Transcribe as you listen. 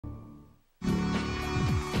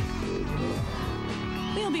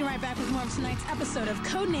We'll be right back with more of tonight's episode of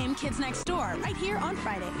Codename Kids Next Door, right here on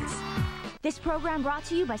Fridays. This program brought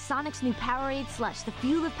to you by Sonic's new Powerade Slush, the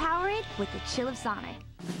fuel of Powerade with the chill of Sonic.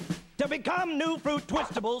 To become new Fruit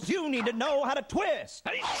Twistables, you need to know how to twist.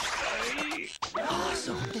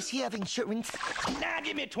 Awesome. Does he have insurance? Now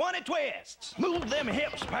give me 20 twists. Move them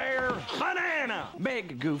hips, pair. Banana.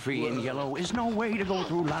 Big, Goofy, and Yellow is no way to go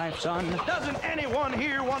through life, son. Doesn't anyone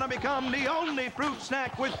here want to become the only fruit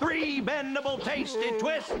snack with 3 bendable, tasty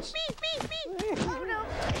twists? Oh, no.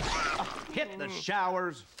 Hit the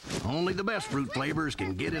showers. Only the best fruit flavors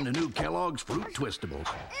can get into new Kellogg's Fruit Twistables.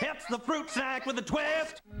 Hits the fruit snack with a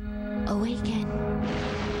twist. Awaken.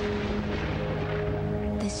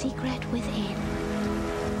 The secret within.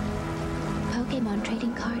 Pokemon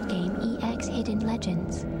trading card game EX Hidden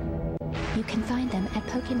Legends. You can find them at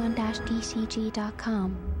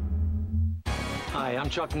Pokemon-DCG.com. Hi, I'm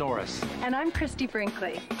Chuck Norris. And I'm Christy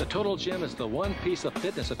Brinkley. The Total Gym is the one piece of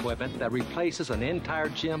fitness equipment that replaces an entire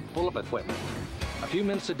gym full of equipment. A few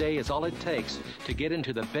minutes a day is all it takes to get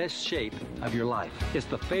into the best shape of your life. It's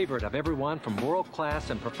the favorite of everyone from world-class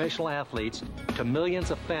and professional athletes to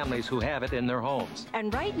millions of families who have it in their homes.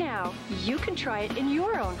 And right now, you can try it in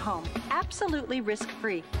your own home, absolutely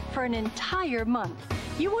risk-free, for an entire month.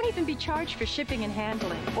 You won't even be charged for shipping and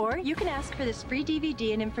handling. Or you can ask for this free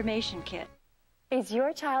DVD and information kit. Is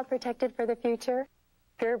your child protected for the future?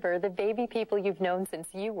 Gerber, the baby people you've known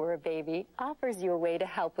since you were a baby, offers you a way to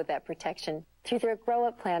help with that protection through their Grow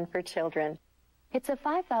Up Plan for Children. It's a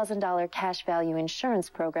 $5,000 cash value insurance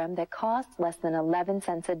program that costs less than 11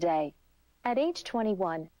 cents a day. At age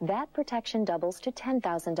 21, that protection doubles to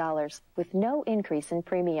 $10,000 with no increase in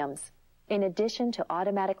premiums. In addition to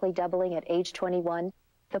automatically doubling at age 21,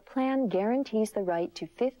 the plan guarantees the right to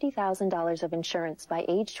 $50,000 of insurance by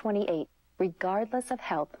age 28, regardless of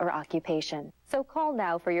health or occupation. So call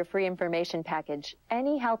now for your free information package.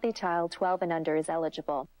 Any healthy child 12 and under is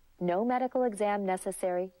eligible. No medical exam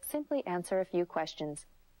necessary. Simply answer a few questions.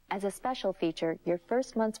 As a special feature, your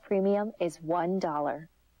first month's premium is $1.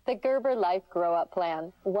 The Gerber Life Grow Up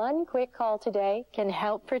Plan. One quick call today can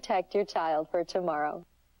help protect your child for tomorrow.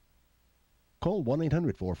 Call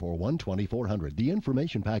 1-800-441-2400. The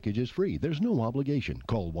information package is free. There's no obligation.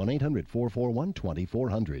 Call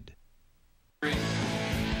 1-800-441-2400.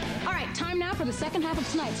 All right, time now for the second half of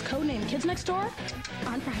tonight's Codename Kids Next Door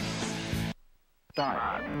on Fridays.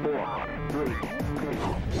 5, 4, 3, 2.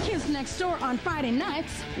 Kids Next Door on Friday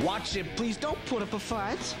nights. Watch it, please. Don't put up a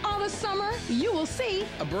fight. All this summer, you will see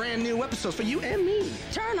A brand new episode for you and me.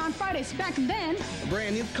 Turn on Fridays back then. A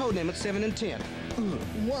brand new Codename at 7 and 10.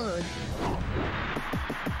 Word.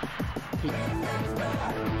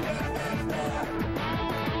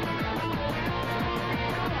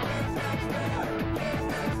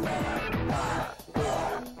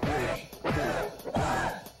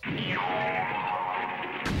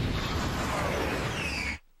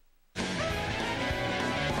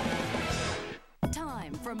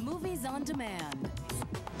 Time for Movies on Demand.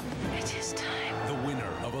 It is time. The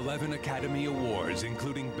winner of 11 Academy Awards,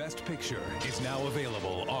 including Best Picture, is now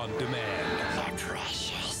available on demand. Your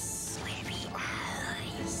precious sleepy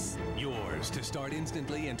eyes. Yours to start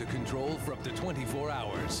instantly and to control for up to 24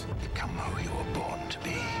 hours. Become who you were born to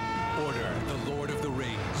be. Order The Lord of the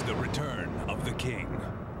Rings, The Return of the King.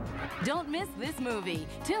 Don't miss this movie.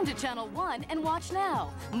 Tune to Channel 1 and watch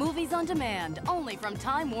now. Movies on Demand, only from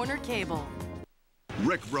Time Warner Cable.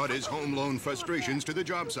 Rick brought his home loan frustrations to the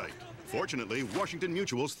job site. Fortunately, Washington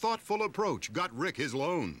Mutual's thoughtful approach got Rick his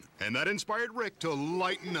loan, and that inspired Rick to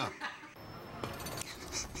lighten up.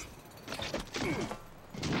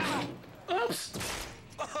 Oops.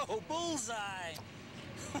 Oh, bullseye.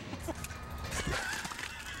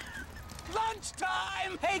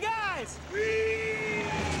 Lunchtime! Hey, guys!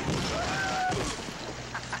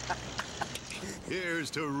 Here's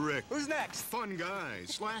to Rick. Who's next? Fun guy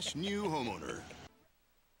 / new homeowner.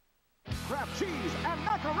 Kraft cheese and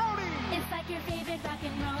macaroni. It's like your favorite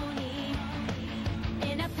rock-and-roll-y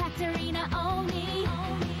in a packed arena only.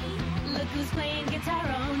 Look who's playing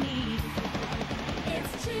guitar-only.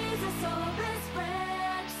 It's Cheezosaurus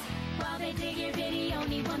Rex. While they dig your video,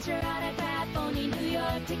 need once your autograph. Only New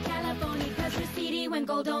York to California. Cause we're speedy when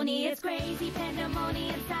Goldoni. It's crazy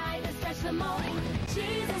pandemonium inside the stretch the mold.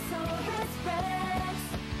 Cheezosaurus Rex.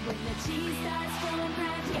 When the cheese starts flowing,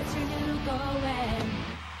 Kraft gets your noodle going.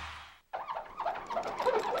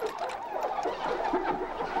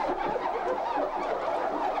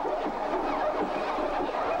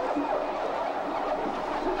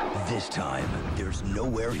 This time, there's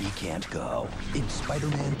nowhere he can't go. In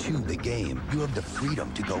Spider-Man 2, the game, you have the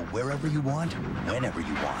freedom to go wherever you want, whenever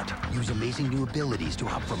you want. Use amazing new abilities to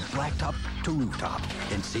hop from blacktop to rooftop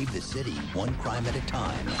and save the city one crime at a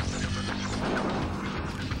time.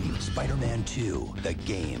 New Spider-Man 2, the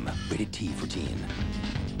game. Rated T for teen.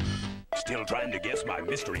 Still trying to guess my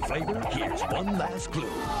mystery flavor? Here's one last clue.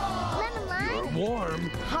 Lemon lime? You're warm.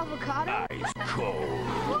 Avocado? Ice cold.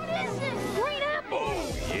 What is this? Green apple?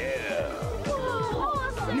 Oh, yeah. Whoa,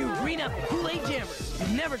 awesome. New green apple Kool-Aid Jammers.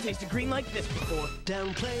 You've never tasted green like this before.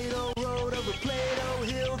 Down Play-Doh Road over Play-Doh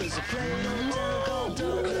Hill, there's a Play-Doh town called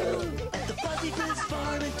Dougville. At the Fuzzy Fizz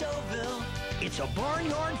Farm in Dougville. It's a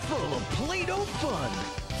barnyard full of Play-Doh fun.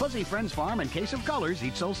 Fuzzy Friends Farm and Case of Colors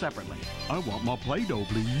each sold separately. I want my Play-Doh,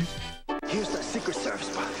 please. Here's the secret surf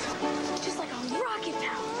spot. Just like a rocket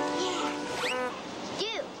power. Yeah.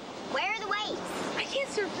 Dude, where are the weights? I can't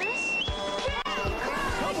surf this.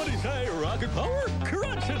 Somebody say Rocket Power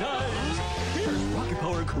Crunch-a-dice. Here's Rocket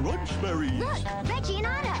Power Crunch Berries. Look, Veggie and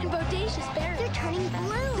Otto. And bodacious berries. They're turning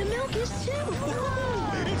blue. The milk is too.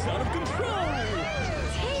 It's out of control.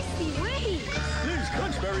 Tasty waves. These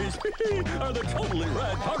Crunch Berries are the totally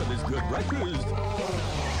rad part of this good breakfast.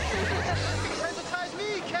 Sensitize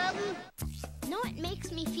me, Captain. Know what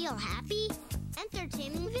makes me feel happy?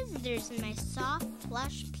 Entertaining visitors in my soft,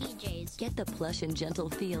 plush PJs. Get the plush and gentle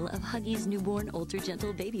feel of Huggies Newborn Ultra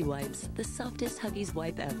Gentle Baby Wipes, the softest Huggies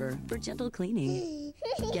wipe ever for gentle cleaning.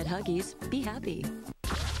 Get Huggies, be happy.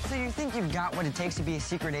 So you think you've got what it takes to be a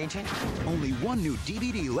secret agent? Only one new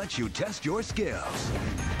DVD lets you test your skills.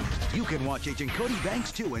 You can watch Agent Cody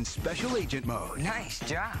Banks 2 in Special Agent mode. Nice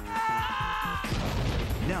job.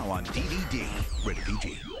 Now on DVD. Rated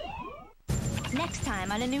PG. Next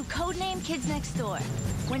time on a new Codename Kids Next Door.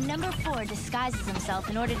 When number 4 disguises himself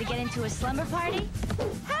in order to get into a slumber party,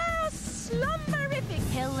 how slumberific!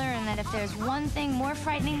 He'll learn that if there's one thing more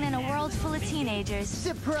frightening than a world full of teenagers...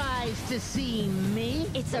 Surprised to see me?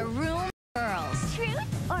 It's a room of girls.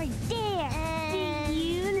 Truth or dare? Do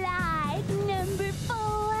you like number 4?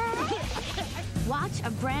 Watch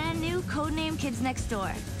a brand new Codename Kids Next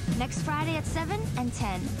Door. Next Friday at 7 and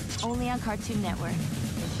 10. Only on Cartoon Network.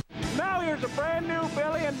 Now here's a brand new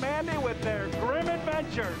Billy and Mandy with their grim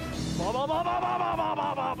adventures. Ba ba ba ba ba ba ba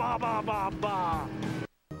ba ba ba ba ba.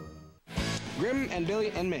 Grim and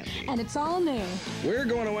Billy and Mandy. And it's all new. We're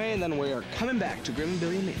going away and then we are coming back to Grim and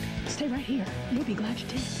Billy and Mandy. Stay right here. You'll be glad you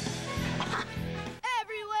did.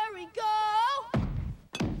 Everywhere we go!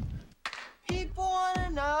 People want to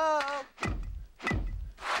know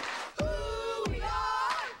who we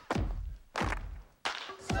are.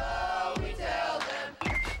 So we tell them.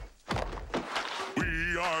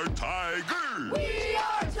 We are tigers. We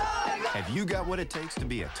are tigers. Have you got what it takes to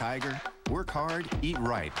be a tiger? Work hard, eat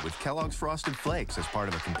right with Kellogg's Frosted Flakes as part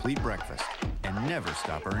of a complete breakfast. And never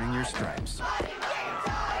stop earning your stripes.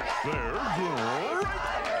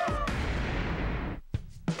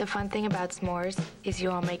 The fun thing about s'mores is you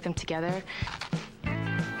all make them together.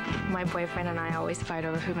 My boyfriend and I always fight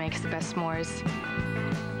over who makes the best s'mores.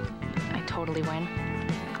 I totally win.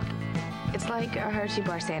 It's like a Hershey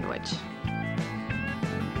bar sandwich.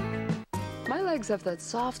 My legs have that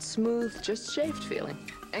soft, smooth, just shaved feeling.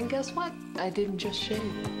 And guess what? I didn't just shave.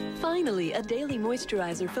 Finally, a daily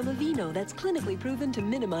moisturizer from Aveeno that's clinically proven to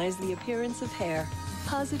minimize the appearance of hair.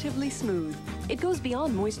 Positively smooth. It goes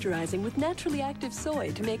beyond moisturizing with naturally active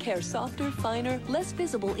soy to make hair softer, finer, less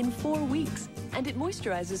visible in 4 weeks. And it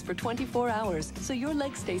moisturizes for 24 hours, so your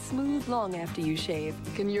legs stay smooth long after you shave.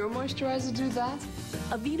 Can your moisturizer do that?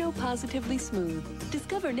 Aveeno Positively Smooth.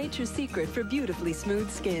 Discover nature's secret for beautifully smooth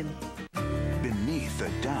skin. Beneath the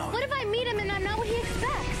down. What if I meet him and I know what he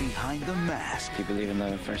expects? Behind the mask. You believe in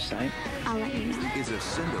love at first sight? I'll let you know. Is a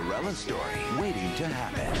Cinderella story waiting to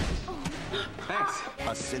happen. Thanks.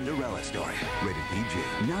 A Cinderella story. Rated PG.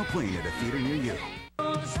 Now playing at a theater near you.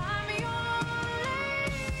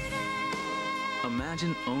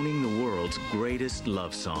 Imagine owning the world's greatest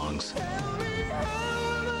love songs.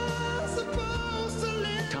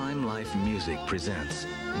 Time Life Music presents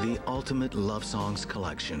the Ultimate Love Songs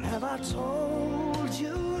Collection. Have I told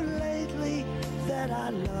you lately that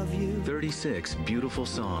I love you? 36 beautiful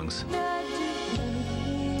songs.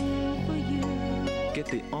 Get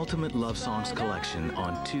the Ultimate Love Songs Collection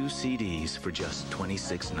on 2 CDs for just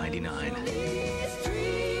 $26.99.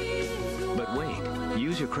 But wait,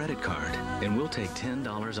 use your credit card and we'll take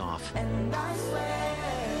 $10 off.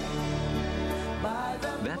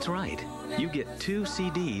 That's right. You get 2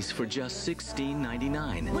 CDs for just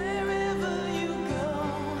 $16.99. Wherever you go.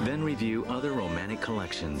 Then review other romantic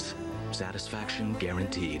collections. Satisfaction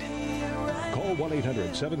guaranteed. Call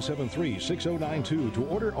 1-800-773-6092 to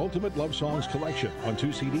order Ultimate Love Songs Collection on 2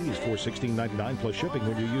 CDs for $16.99 plus shipping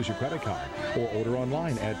when you use your credit card. Or order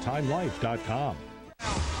online at timelife.com.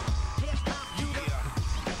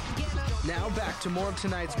 Now back to more of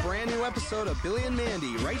tonight's brand new episode of Billy and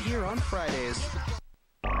Mandy right here on Fridays.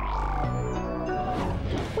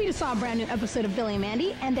 We just saw a brand new episode of Billy and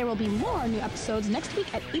Mandy, and there will be more new episodes next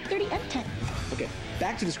week at 8:30 and 10. Okay,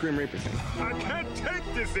 back to this Grim Reaper thing. I can't take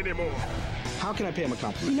this anymore. How can I pay him a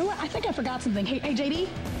compliment? You know what? I think I forgot something. Hey, JD?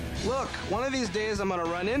 Look, one of these days I'm gonna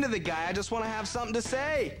run into the guy. I just want to have something to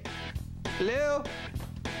say. Hello?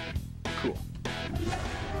 Cool.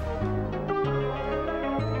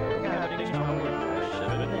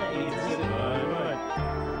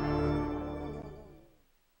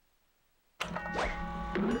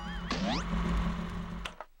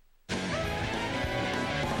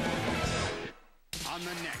 On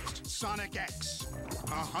the next Sonic X, a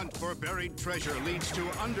hunt for buried treasure leads to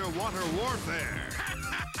underwater warfare.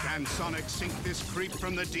 Can Sonic sink this creep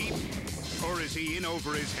from the deep? Or is he in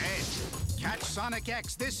over his head? Catch Sonic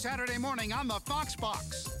X this Saturday morning on the Fox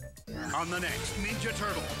Box. On the next Ninja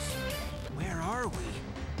Turtles. Where are we?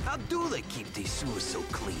 How do they keep these sewers so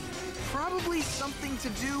clean? Probably something to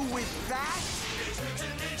do with that?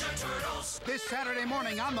 Ninja Turtles. This Saturday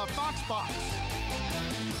morning on the Fox Box.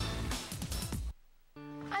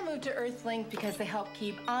 I moved to Earthlink because they help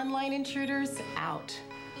keep online intruders out.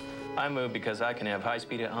 I moved because I can have high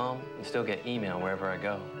speed at home and still get email wherever I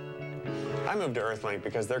go. I moved to Earthlink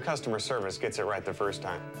because their customer service gets it right the first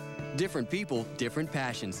time. Different people, different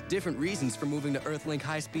passions, different reasons for moving to Earthlink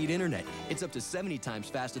high-speed internet. It's up to 70 times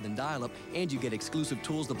faster than dial-up, and you get exclusive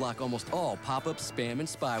tools to block almost all pop-up, spam, and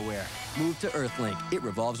spyware. Move to Earthlink. It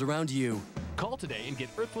revolves around you. Call today and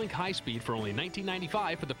get Earthlink high-speed for only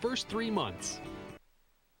 $19.95 for the first 3 months.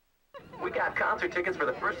 We got concert tickets for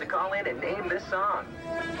the first to call in and name this song.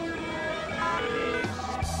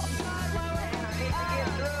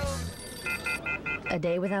 A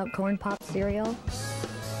day without Corn Pop cereal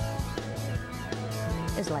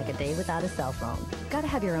is like a day without a cell phone. Gotta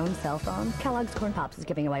have your own cell phone? Kellogg's Corn Pops is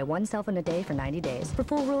giving away 1 cell phone a day for 90 days. For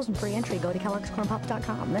full rules and free entry, go to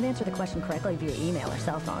kellogg'scornpops.com. Then answer the question correctly via email or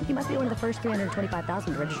cell phone. You must be one of the first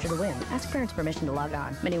 325,000 to register to win. Ask parents permission to log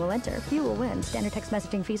on. Many will enter. Few will win. Standard text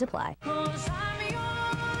messaging fees apply.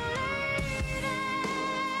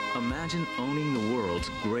 Imagine owning the world's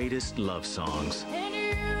greatest love songs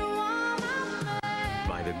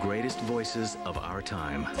by the greatest voices of our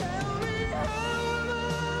time.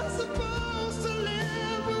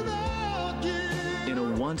 In a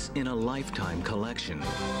once-in-a-lifetime collection.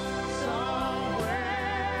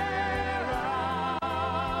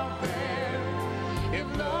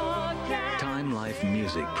 Time Life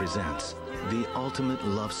Music presents the Ultimate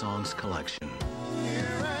Love Songs Collection.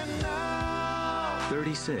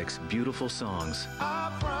 36 beautiful songs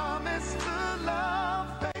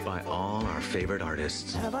by all our favorite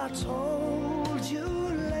artists. Have I told you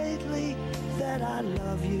lately that I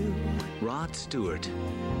love you? Rod Stewart,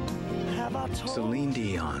 Have I told Celine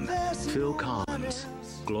Dion, Phil Collins,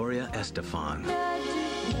 Gloria Estefan.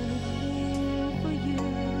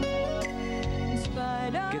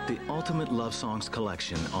 Get the Ultimate Love Songs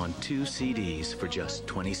Collection on 2 CDs for just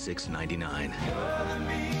 $26.99.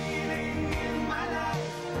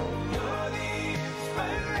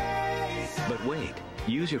 But wait,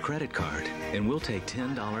 use your credit card and we'll take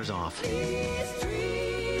 $10 off.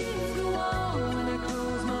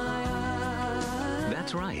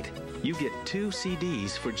 That's right. You get 2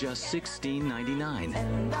 CDs for just $16.99.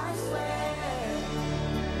 And I swear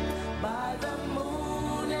by the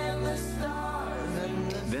moon and the stars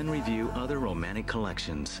and the Then review other romantic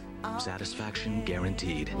collections. Satisfaction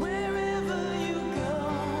guaranteed. wherever you go,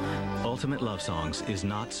 Ultimate Love Songs is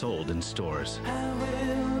not sold in stores. I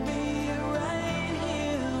will be right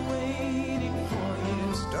here waiting for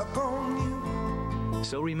you. Stuck on you.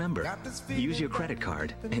 So remember, use your credit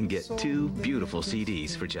card and get 2 beautiful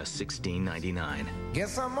CDs for just $16.99.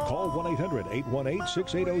 Call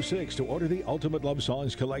 1-800-818-6806 to order the Ultimate Love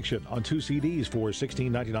Songs Collection on 2 CDs for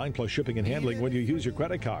 $16.99 plus shipping and handling when you use your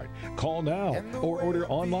credit card. Call now or order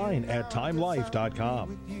online at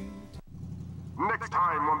timelife.com. Next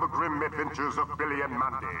time on the grim adventures of Billy and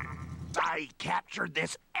Mandy. I captured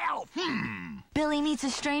this elf. Billy meets a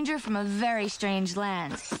stranger from a very strange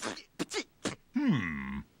land.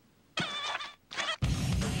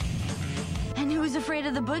 And who's afraid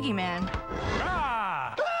of the boogeyman?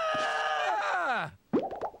 Ah!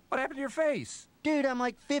 What happened to your face? Dude, I'm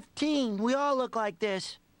like 15. We all look like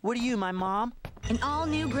this. What are you, my mom? An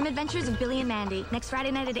all-new Grim Adventures of Billy and Mandy, next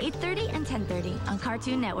Friday night at 8:30 and 10:30 on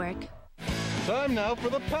Cartoon Network. Time now for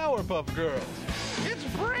the Powerpuff Girls. It's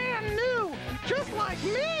brand new, just like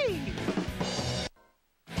me!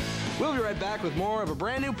 We'll be right back with more of a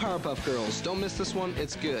brand new Powerpuff Girls. Don't miss this one,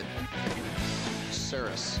 it's good.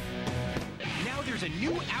 Circus. Now there's a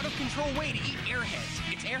new out-of-control way to eat Airheads.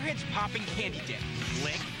 It's Airheads Popping Candy Dip.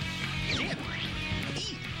 Lick, dip,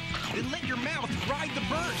 eat, then let your mouth ride the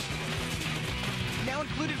burst. Now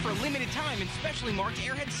included for a limited time in specially marked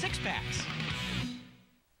Airheads 6-packs.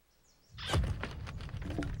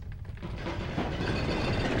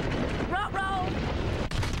 Ruh-roh!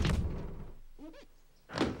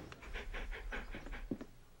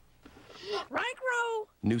 Right, Ro?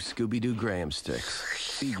 New Scooby-Doo Graham sticks.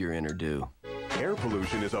 Feed your inner Doo. Air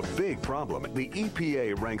pollution is a big problem. The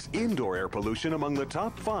EPA ranks indoor air pollution among the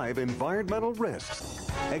top 5 environmental risks.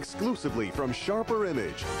 Exclusively from Sharper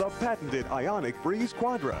Image, the patented Ionic Breeze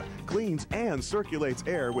Quadra cleans and circulates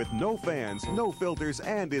air with no fans, no filters,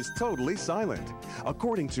 and is totally silent.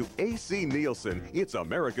 According to AC Nielsen, it's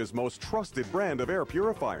America's most trusted brand of air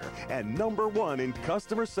purifier and #1 in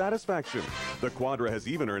customer satisfaction. The Quadra has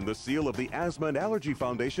even earned the seal of the Asthma and Allergy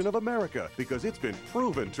Foundation of America because it's been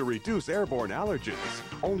proven to reduce airborne allergens.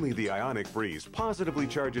 Only the Ionic Breeze positively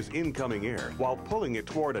charges incoming air while pulling it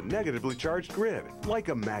toward a negatively charged grid. Like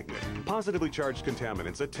a magnet, positively charged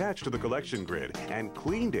contaminants attach to the collection grid, and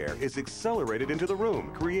cleaned air is accelerated into the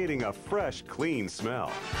room, creating a fresh, clean smell.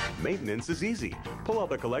 Maintenance is easy. Pull out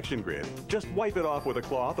the collection grid, just wipe it off with a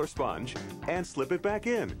cloth or sponge, and slip it back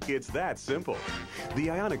in. It's that simple. The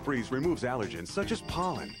Ionic Breeze removes allergens such as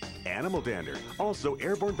pollen, animal dander, also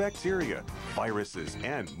airborne bacteria, viruses,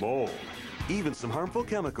 and mold. Even some harmful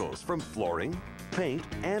chemicals from flooring, paint,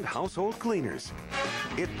 and household cleaners.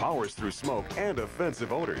 It powers through smoke and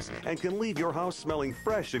offensive odors and can leave your house smelling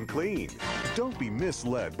fresh and clean. Don't be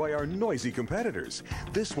misled by our noisy competitors.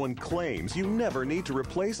 This one claims you never need to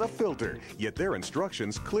replace a filter, yet their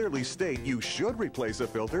instructions clearly state you should replace a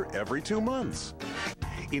filter every 2 months.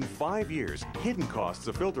 In 5 years, hidden costs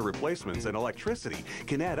of filter replacements and electricity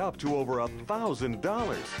can add up to over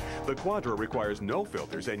 $1,000. The Quadra requires no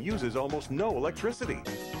filters and uses almost no electricity.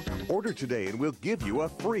 Order today and we'll give you a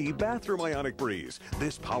free bathroom Ionic Breeze.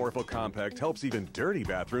 This powerful compact helps even dirty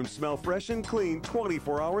bathrooms smell fresh and clean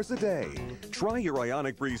 24 hours a day. Try your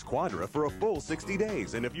Ionic Breeze Quadra for a full 60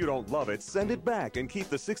 days, and if you don't love it, send it back and keep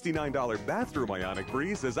the $69 bathroom Ionic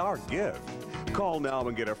Breeze as our gift. Call now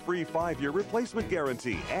and get a free 5-year replacement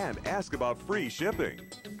guarantee and ask about free shipping.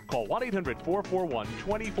 Call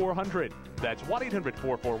 1-800-441-2400. That's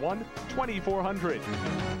 1-800-441-2400.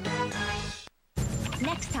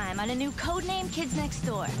 Next time on a new Codename Kids Next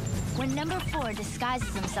Door. When number 4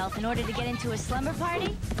 disguises himself in order to get into a slumber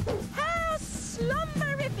party, how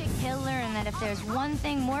slumberific! He'll learn that if there's one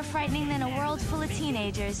thing more frightening than a world full of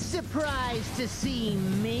teenagers... Surprised to see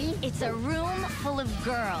me? It's a room full of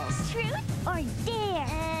girls. Truth or dare?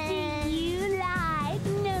 Do you like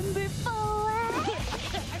number 4?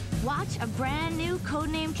 Watch a brand new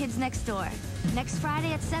Codename Kids Next Door. Next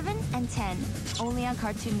Friday at 7 and 10. Only on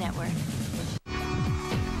Cartoon Network.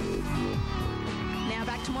 Now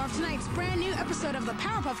back to more of tonight's brand new episode of the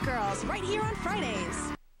Powerpuff Girls, right here on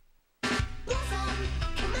Fridays.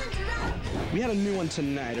 We had a new one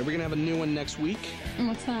tonight. Are we gonna have a new one next week?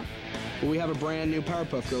 What's that? Well, we have a brand new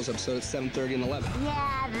Powerpuff Girls episode at 7:30 and 11.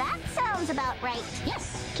 Yeah, that sounds about right.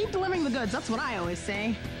 Yes, keep delivering the goods. That's what I always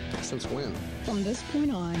say. Since when? From this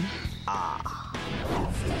point on. Ah.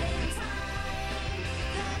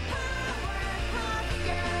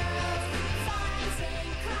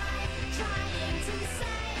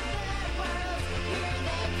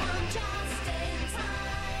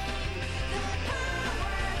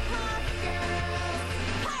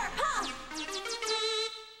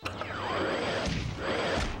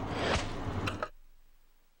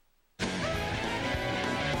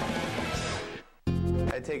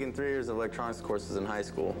 I'd taken 3 years of electronics courses in high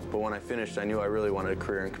school, but when I finished, I knew I really wanted a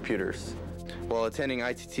career in computers. While attending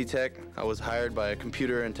ITT Tech, I was hired by a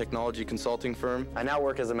computer and technology consulting firm. I now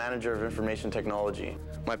work as a manager of information technology.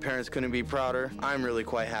 My parents couldn't be prouder. I'm really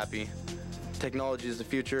quite happy. Technology is the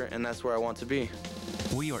future, and that's where I want to be.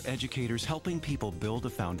 We are educators helping people build a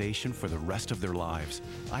foundation for the rest of their lives.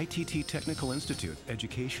 ITT Technical Institute,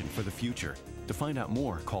 education for the future. To find out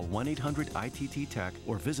more, call 1-800-ITT-TECH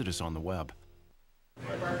or visit us on the web.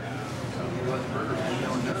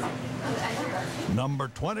 Number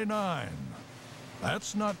 29.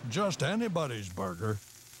 That's not just anybody's burger.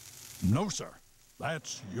 No, sir.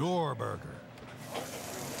 That's your burger.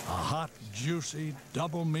 A hot, juicy,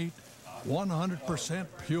 double meat, 100%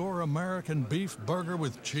 pure American beef burger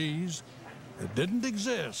with cheese It didn't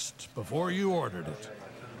exist before you ordered it.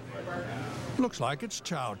 Looks like it's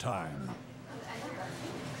chow time.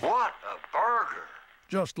 What a burger!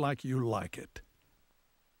 Just like you like it.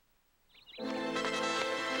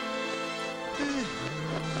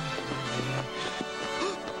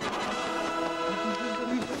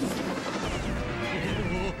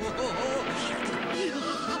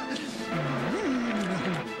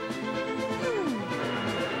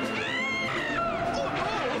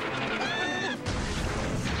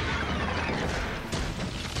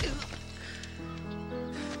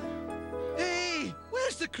 Hey,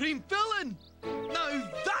 where's the cream filling?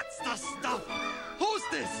 Now that's the stuff!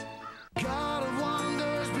 Hostess! God of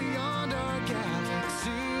wonders beyond our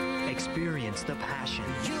galaxy. Experience the passion.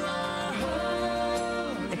 You are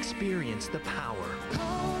home. Experience the power.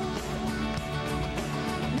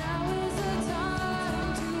 Now is the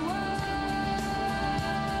time to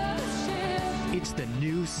worship. It's the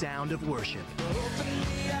new sound of worship. Open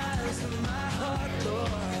the eyes of my heart,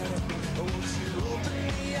 Lord. Won't you open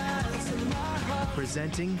the eyes of my heart?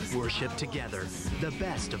 Presenting Worship Together, the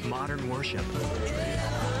best of modern worship.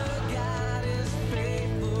 God is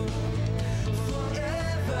faithful.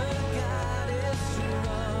 Forever God is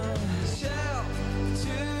strong. Shout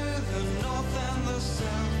to the north and the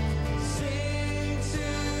south. Sing to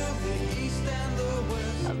the east and the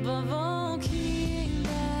west. Above all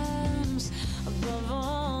kingdoms, above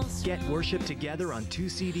all. Get Worship Together on 2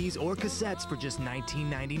 CDs or cassettes for just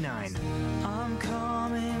 $19.99. I'm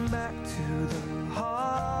coming back to the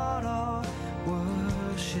heart of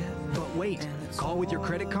worship. But wait, call with your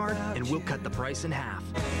credit card and we'll cut the price in half.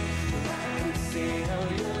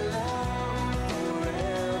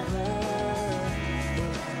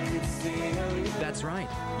 That's right,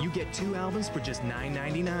 you get 2 albums for just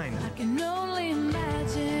 $9.99. I can only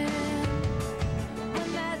imagine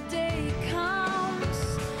when that day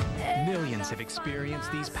comes. Millions have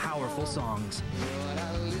experienced these powerful songs.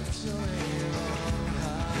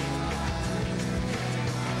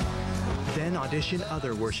 Then audition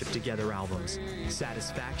other Worship Together albums.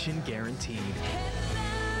 Satisfaction guaranteed.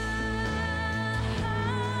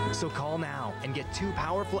 So call now and get 2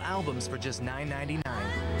 powerful albums for just $9.99.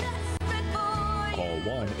 Call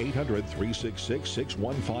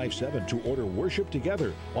 1-800-366-6157 to order Worship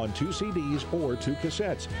Together on 2 CDs or 2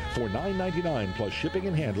 cassettes for $9.99 plus shipping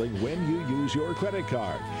and handling when you use your credit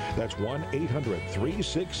card. That's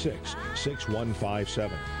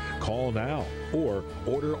 1-800-366-6157. Call now or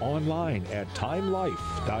order online at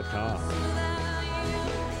timelife.com.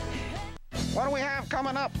 What do we have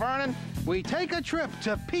coming up, Vernon? We take a trip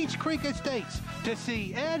to Peach Creek Estates to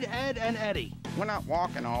see Ed, and Eddy. We're not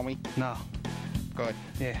walking, are we? No. Good.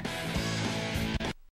 Yeah.